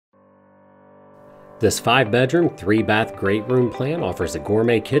This 5-bedroom, 3-bath great room plan offers a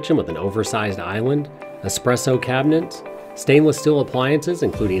gourmet kitchen with an oversized island, espresso cabinets, stainless steel appliances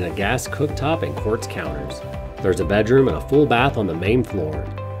including a gas cooktop and quartz counters. There's a bedroom and a full bath on the main floor.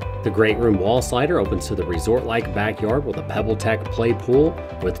 The great room wall slider opens to the resort-like backyard with a PebbleTech play pool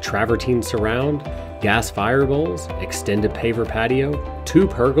with travertine surround, gas fire bowls, extended paver patio, 2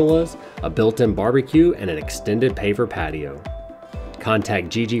 pergolas, a built-in barbecue, and an extended paver patio. Contact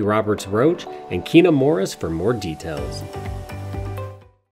Gigi Roberts-Roach and Keena Morris for more details.